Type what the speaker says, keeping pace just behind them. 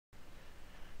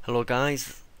Hello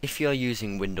guys, if you're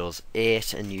using Windows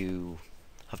 8 and you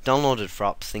have downloaded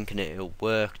Fraps thinking it'll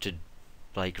work to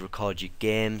record your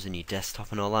games and your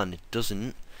desktop and all that, and it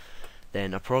doesn't,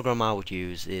 then a program I would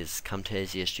use is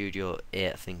Camtasia Studio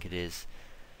 8, I think it is.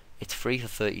 It's free for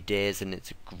 30 days and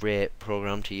it's a great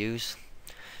program to use.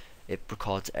 It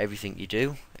records everything you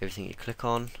do, everything you click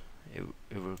on. It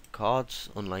records,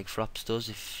 unlike Fraps does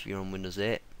if you're on Windows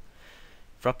 8.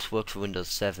 Fraps works for Windows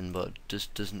 7 but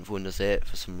just doesn't for Windows 8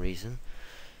 for some reason.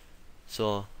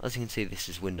 So as you can see, this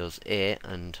is Windows 8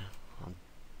 and I'm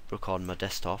recording my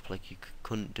desktop like you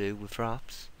couldn't do with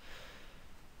Fraps.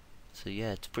 So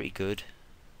yeah, it's pretty good.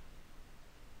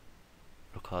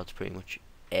 Records pretty much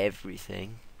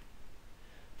everything.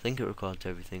 I think it records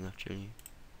everything actually.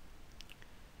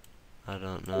 I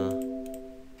don't know.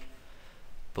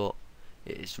 But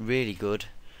it is really good.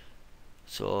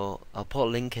 So I'll put a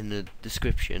link in the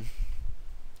description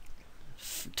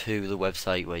to the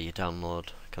website where you download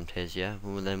Camtasia,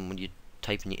 and then when you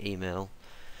type in your email,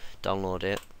 download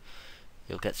it,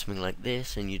 you'll get something like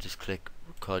this, and you just click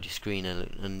record your screen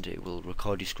and it will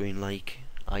record your screen like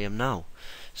I am now.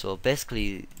 So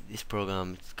basically this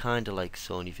program is kinda like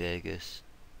Sony Vegas,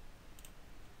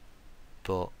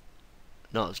 but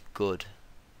not as good.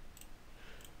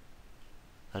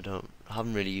 I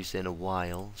haven't really used it in a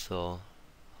while, so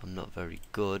I'm not very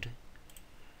good.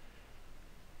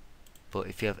 But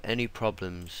if you have any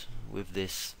problems with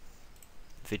this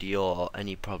video or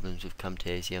any problems with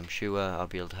Camtasia, I'm sure I'll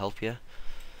be able to help you.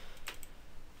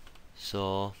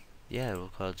 So yeah, it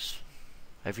records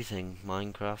everything.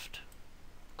 Minecraft,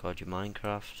 record your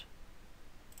Minecraft.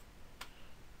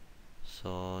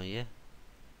 So yeah,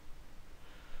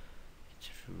 it's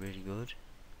really good.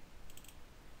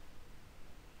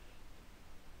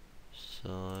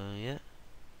 So yeah.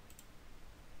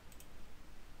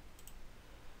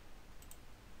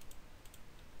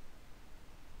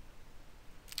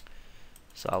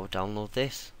 So I would download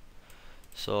this.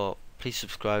 So please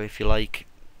subscribe if you like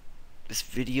this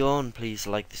video, and please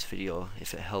like this video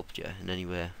if it helped you in any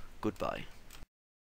way. Goodbye.